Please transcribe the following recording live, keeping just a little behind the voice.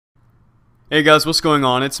Hey guys, what's going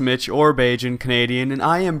on? It's Mitch or BajanCanadian, and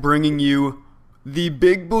I am bringing you the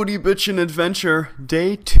Big Booty Bitchin Adventure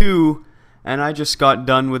Day 2, and I just got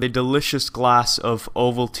done with a delicious glass of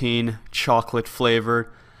Ovaltine, chocolate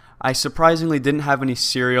flavored. I surprisingly didn't have any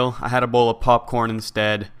cereal. I had a bowl of popcorn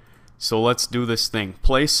instead. So let's do this thing.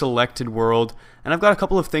 Play selected world, and I've got a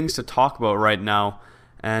couple of things to talk about right now.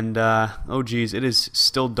 And oh geez, it is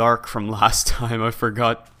still dark from last time. I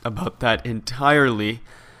forgot about that entirely.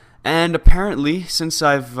 And apparently, since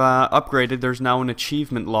I've upgraded, there's now an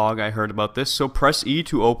achievement log. I heard about this, so press E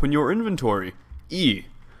to open your inventory. E.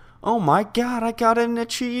 Oh my god, I got an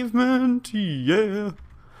achievement! Yeah!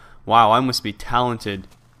 Wow, I must be talented.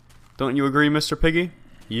 Don't you agree, Mr. Piggy?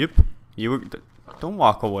 Yep. Don't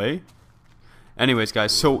walk away. Anyways,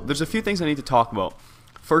 guys, so there's a few things I need to talk about.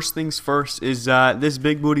 First things first is this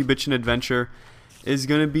Big Booty Bitchin' Adventure is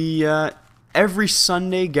going to be every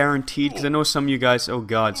Sunday guaranteed, because I know some of you guys, oh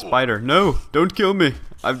god, spider, no, don't kill me.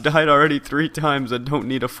 I've died already 3 times, I don't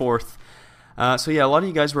need a 4th. So yeah, a lot of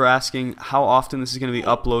you guys were asking how often this is going to be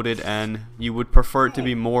uploaded, and you would prefer it to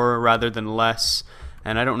be more rather than less.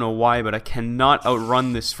 And I don't know why, but I cannot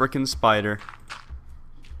outrun this frickin' spider.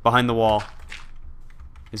 Behind the wall.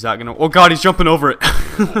 Is that gonna... Oh god, he's jumping over it!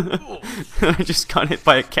 I just got hit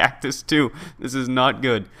by a cactus too. This is not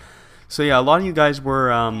good. So yeah, a lot of you guys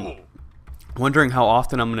were wondering how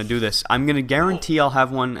often I'm going to do this. I'm going to guarantee I'll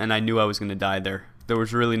have one, and I knew I was going to die there. There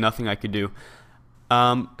was really nothing I could do.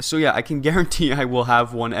 So yeah, I can guarantee I will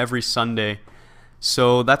have one every Sunday.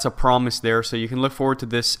 So that's a promise there. So you can look forward to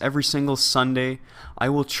this every single Sunday. I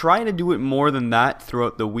will try to do it more than that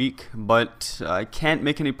throughout the week, but I can't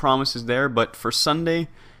make any promises there. But for Sunday,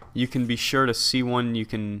 you can be sure to see one. You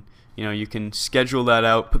can, you can schedule that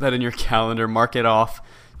out, put that in your calendar, mark it off,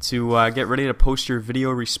 to get ready to post your video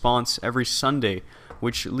response every Sunday,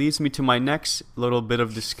 which leads me to my next little bit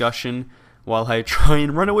of discussion while I try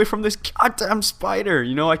and run away from this goddamn spider.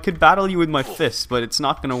 I could battle you with my fists, but it's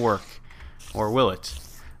not going to work. Or will it?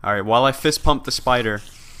 Alright, while I fist pump the spider,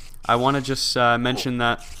 I want to just mention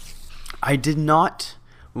that I did not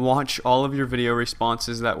watch all of your video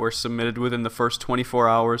responses that were submitted within the first 24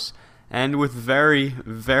 hours, and with very,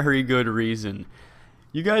 very good reason.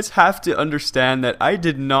 You guys have to understand that I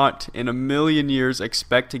did not in a million years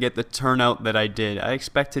expect to get the turnout that I did. I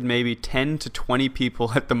expected maybe 10 to 20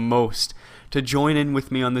 people at the most to join in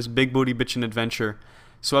with me on this Big Booty Bitchin' Adventure.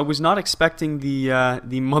 So I was not expecting the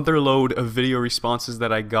motherload of video responses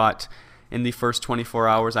that I got in the first 24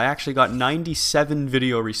 hours. I actually got 97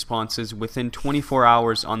 video responses within 24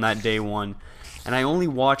 hours on that day 1. And I only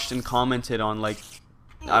watched and commented on, like,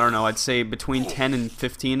 I don't know, I'd say between 10 and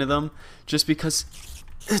 15 of them, just because...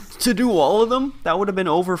 to do all of them, that would have been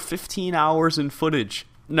over 15 hours in footage.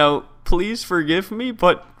 Now, please forgive me,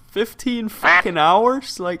 but 15 fucking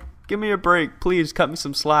hours? Like, give me a break. Please, cut me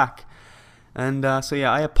some slack. And, so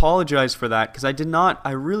yeah, I apologize for that, because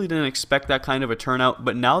I really didn't expect that kind of a turnout,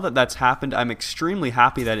 but now that that's happened, I'm extremely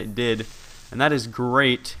happy that it did, and that is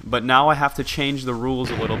great, but now I have to change the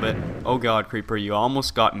rules a little bit. Oh god, Creeper, you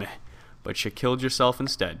almost got me, but you killed yourself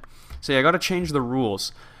instead. So yeah, I gotta change the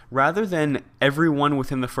rules. Rather than everyone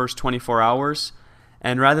within the first 24 hours,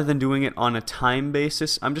 and rather than doing it on a time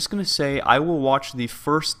basis, I'm just going to say I will watch the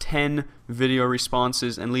first 10 video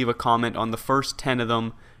responses and leave a comment on the first 10 of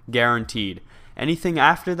them, guaranteed. Anything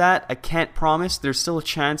after that, I can't promise. There's still a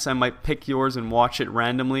chance I might pick yours and watch it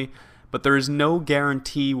randomly, but there is no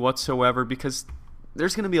guarantee whatsoever, because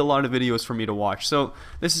there's going to be a lot of videos for me to watch. So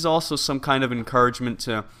this is also some kind of encouragement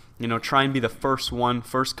to, try and be the first one,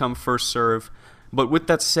 first come, first serve. But with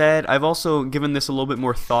that said, I've also given this a little bit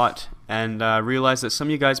more thought, and realized that some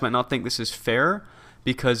of you guys might not think this is fair,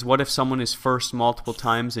 because what if someone is first multiple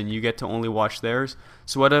times and you get to only watch theirs?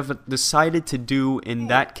 So what I've decided to do in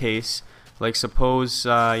that case, like suppose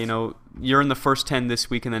you're in the first 10 this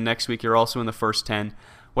week, and then next week you're also in the first 10.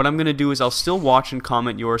 What I'm going to do is I'll still watch and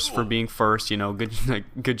comment yours for being first.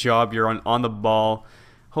 Good job, you're on the ball.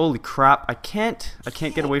 Holy crap, I can't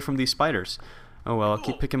get away from these spiders. Oh well, I'll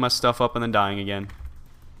keep picking my stuff up and then dying again.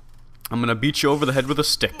 I'm gonna beat you over the head with a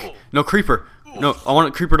stick. No, Creeper! No, I want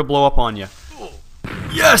a Creeper to blow up on you.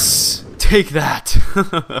 Yes! Take that!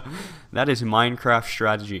 That is Minecraft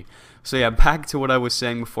strategy. So yeah, back to what I was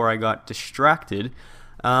saying before I got distracted.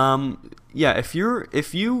 Yeah, if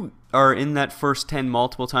you are in that first 10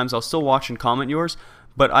 multiple times, I'll still watch and comment yours,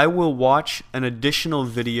 but I will watch an additional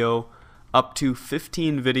video, up to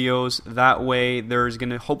 15 videos. That way there's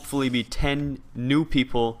going to hopefully be 10 new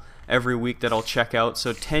people every week that I'll check out.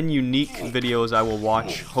 So 10 unique videos I will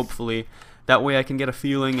watch, hopefully. That way I can get a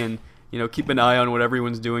feeling and you know, keep an eye on what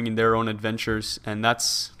everyone's doing in their own adventures, and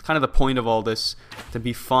that's kind of the point of all this, to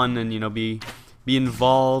be fun and, you know, be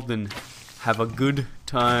involved and have a good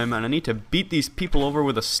time. And I need to beat these people over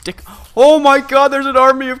with a stick. Oh my god, there's an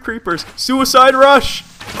army of creepers. Suicide rush.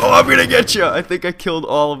 Oh, I'm gonna get you. I think I killed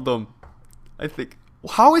all of them. I think.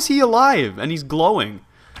 How is he alive? And he's glowing.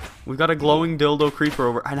 We've got a glowing dildo creeper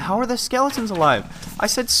over. And how are the skeletons alive? I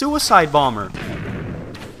said suicide bomber.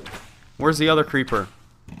 Where's the other creeper?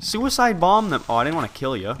 Suicide bomb them. Oh, I didn't want to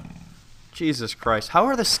kill you. Jesus Christ. How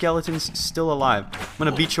are the skeletons still alive? I'm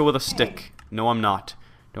gonna beat you with a stick. No, I'm not.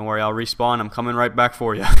 Don't worry, I'll respawn. I'm coming right back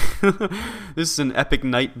for you. This is an epic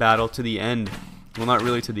night battle to the end. Well, not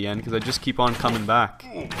really to the end, because I just keep on coming back.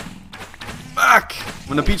 Back! I'm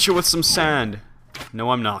gonna beat you with some sand.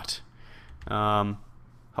 No, I'm not. How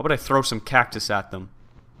about I throw some cactus at them?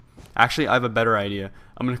 Actually, I have a better idea.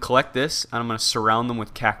 I'm gonna collect this, and I'm gonna surround them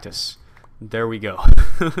with cactus. There we go.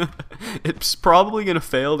 It's probably gonna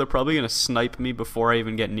fail. They're probably gonna snipe me before I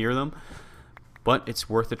even get near them. But it's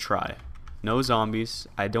worth a try. No zombies.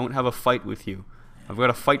 I don't have a fight with you. I've got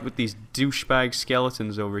a fight with these douchebag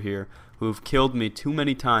skeletons over here who've killed me too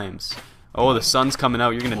many times. Oh, the sun's coming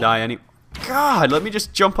out. You're gonna die any... God, let me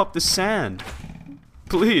just jump up the sand.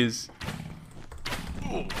 Please.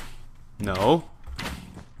 No.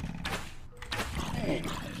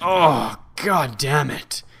 Oh, god damn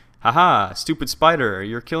it. Haha, stupid spider.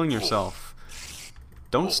 You're killing yourself.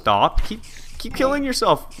 Don't stop. Keep killing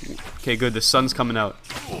yourself. Okay, good. The sun's coming out.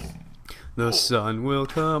 The sun will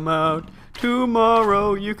come out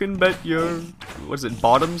tomorrow. You can bet your... What is it?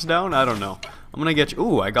 Bottoms down? I don't know. I'm gonna get you...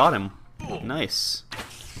 Ooh, I got him. Nice.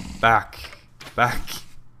 Back. Back.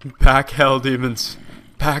 Back, hell demons.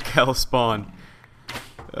 Back, hell spawn.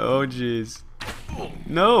 Oh, jeez.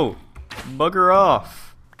 No. Bugger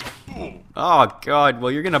off. Oh, God. Well,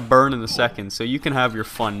 you're gonna burn in a second, so you can have your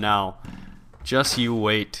fun now. Just you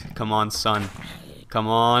wait. Come on, son. Come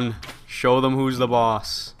on. Show them who's the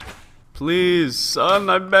boss. Please,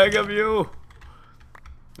 son, I beg of you.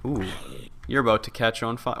 Ooh, you're about to catch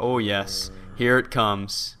on fire. Oh, yes. Here it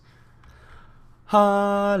comes.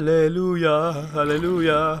 Hallelujah,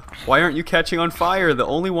 hallelujah. Why aren't you catching on fire? The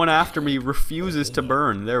only one after me refuses to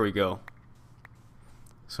burn. There we go.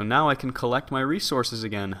 So now I can collect my resources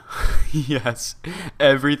again. Yes,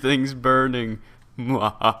 everything's burning.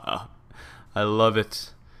 I love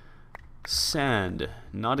it. Sand.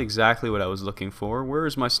 Not exactly what I was looking for. Where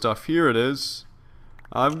is my stuff? Here it is.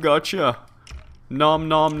 I've gotcha. Nom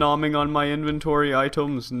nom nomming on my inventory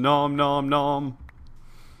items. Nom nom nom.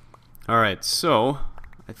 Alright, so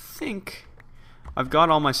I think I've got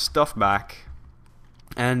all my stuff back.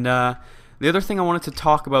 And the other thing I wanted to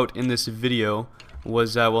talk about in this video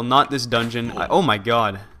was, well, not this dungeon. Oh my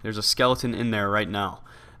god, there's a skeleton in there right now.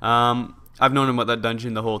 I've known about that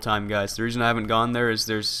dungeon the whole time, guys. The reason I haven't gone there is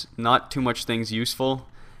there's not too much things useful,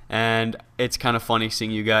 and it's kind of funny seeing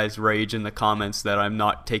you guys rage in the comments that I'm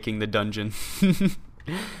not taking the dungeon.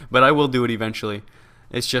 But I will do it eventually.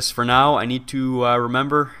 It's just for now, I need to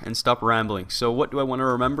remember and stop rambling. So what do I want to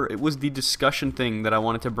remember? It was the discussion thing that I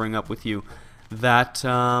wanted to bring up with you. That,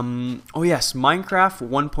 oh yes, Minecraft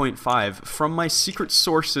 1.5. From my secret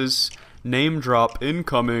sources, name drop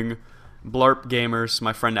incoming. Blarp Gamers,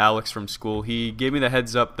 my friend Alex from school, he gave me the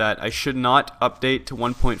heads up that I should not update to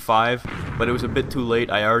 1.5, but it was a bit too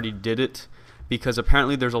late. I already did it because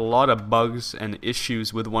apparently there's a lot of bugs and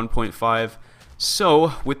issues with 1.5.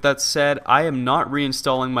 So, with that said, I am not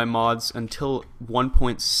reinstalling my mods until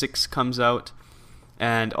 1.6 comes out.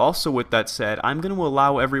 And also with that said, I'm going to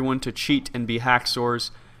allow everyone to cheat and be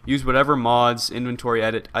hacksaws, use whatever mods, inventory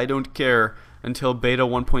edit, I don't care, until beta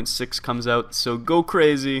 1.6 comes out. So go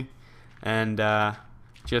crazy. And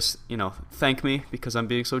just, you know, thank me because I'm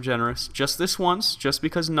being so generous. Just this once, just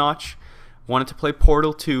because Notch wanted to play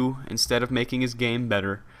Portal 2 instead of making his game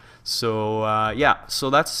better. So yeah,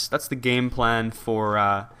 so that's the game plan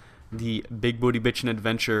for the Big Booty Bitchin'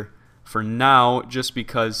 Adventure for now, just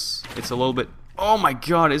because it's a little bit... Oh my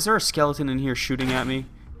god, is there a skeleton in here shooting at me?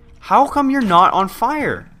 How come you're not on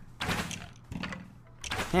fire?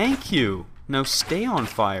 Thank you. Now stay on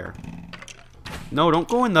fire. No, don't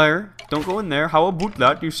go in there. Don't go in there. How about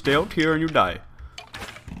that? You stay out here and you die.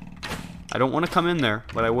 I don't want to come in there,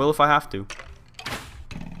 but I will if I have to.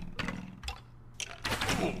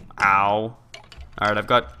 Ow. Alright, I've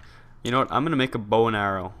got... You know what? I'm going to make a bow and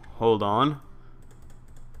arrow. Hold on.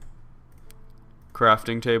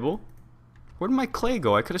 Crafting table. Where did my clay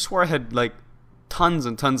go? I could have swore I had, like, tons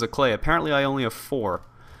and tons of clay. Apparently I only have 4.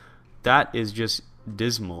 That is just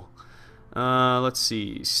dismal. Let's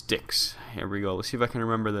see. Sticks. Here we go. Let's see if I can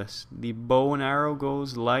remember this. The bow and arrow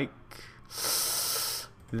goes like...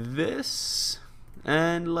 this,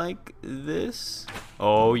 and like this.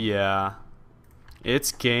 Oh yeah.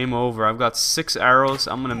 It's game over. I've got 6 arrows.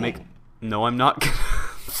 I'm gonna make... No, I'm not gonna...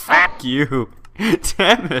 Fuck you.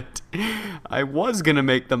 Damn it. I was gonna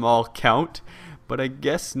make them all count, but I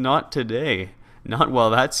guess not today. Not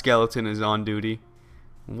while that skeleton is on duty.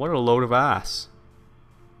 What a load of ass.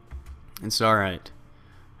 It's alright.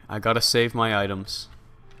 I gotta save my items.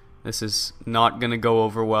 This is not gonna go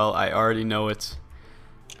over well. I already know it.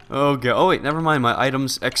 Oh god. Oh wait, never mind. My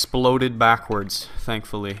items exploded backwards,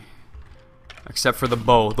 thankfully. Except for the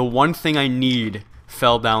bow. The one thing I need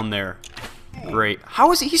fell down there. Great.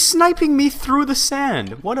 How is he sniping me through the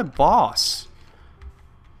sand? What a boss.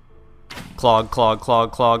 Clog, clog,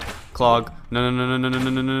 clog, clog, clog. No, no, no, no, no, no,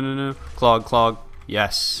 no, no, no, no. Clog, clog.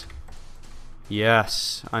 Yes.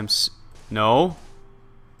 Yes. No.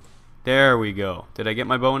 There we go. Did I get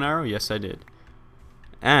my bow and arrow? Yes, I did.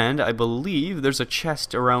 And I believe there's a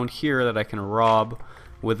chest around here that I can rob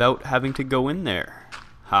without having to go in there.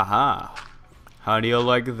 Haha. How do you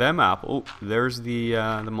like them apple? Oh, there's the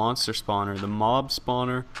monster spawner, the mob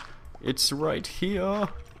spawner. It's right here.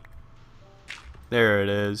 There it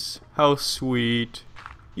is. How sweet.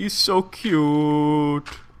 He's so cute.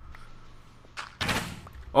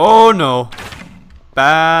 Oh no.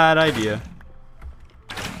 Bad idea.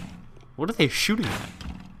 What are they shooting at?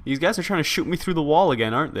 These guys are trying to shoot me through the wall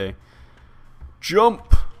again, aren't they?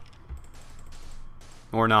 Jump!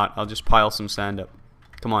 Or not. I'll just pile some sand up.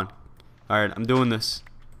 Come on. Alright, I'm doing this.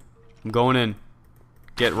 I'm going in.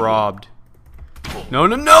 Get robbed. No,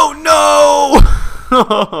 no, no, no!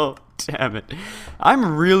 Oh, damn it.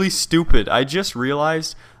 I'm really stupid. I just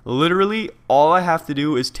realized literally all I have to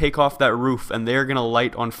do is take off that roof and they're gonna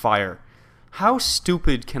light on fire. How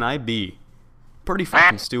stupid can I be? Pretty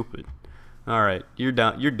fucking stupid. Alright, you're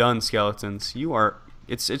done. You're done, skeletons. You are...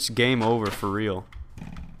 It's game over for real.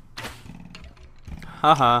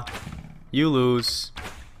 Haha. You lose.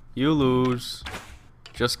 You lose.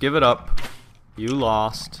 Just give it up. You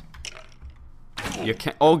lost. You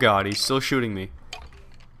can't... Oh god, he's still shooting me.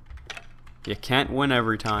 You can't win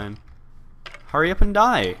every time. Hurry up and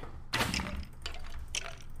die.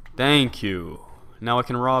 Thank you. Now I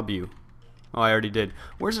can rob you. Oh, I already did.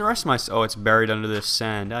 Where's the rest of my... Oh, it's buried under this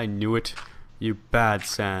sand. I knew it. You bad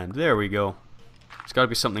sand. There we go. There's got to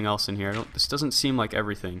be something else in here. This doesn't seem like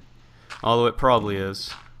everything. Although it probably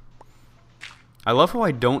is. I love how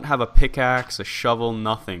I don't have a pickaxe, a shovel,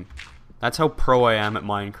 nothing. That's how pro I am at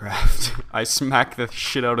Minecraft. I smack the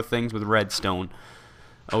shit out of things with redstone.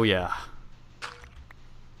 Oh yeah.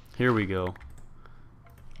 Here we go.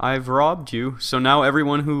 I've robbed you, so now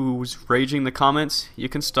everyone who's raging in the comments, you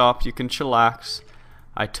can stop, you can chillax.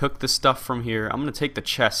 I took the stuff from here. I'm gonna take the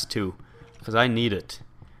chest too, because I need it.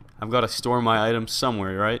 I've got to store my items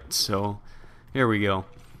somewhere, right? So, here we go.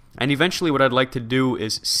 And eventually what I'd like to do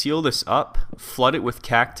is seal this up, flood it with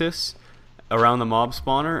cactus around the mob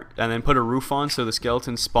spawner, and then put a roof on so the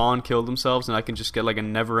skeletons spawn, kill themselves, and I can just get like a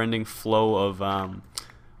never-ending flow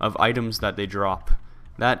of items that they drop.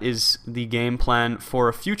 That is the game plan for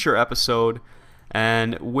a future episode.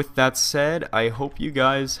 And with that said, I hope you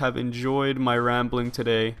guys have enjoyed my rambling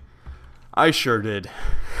today. I sure did.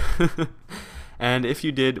 And if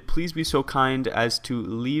you did, please be so kind as to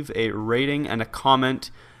leave a rating and a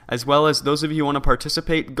comment. As well as those of you who want to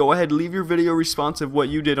participate, go ahead, leave your video response of what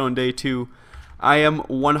you did on day 2. I am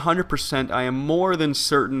 100%, I am more than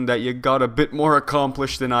certain that you got a bit more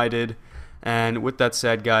accomplished than I did. And with that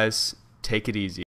said, guys, take it easy.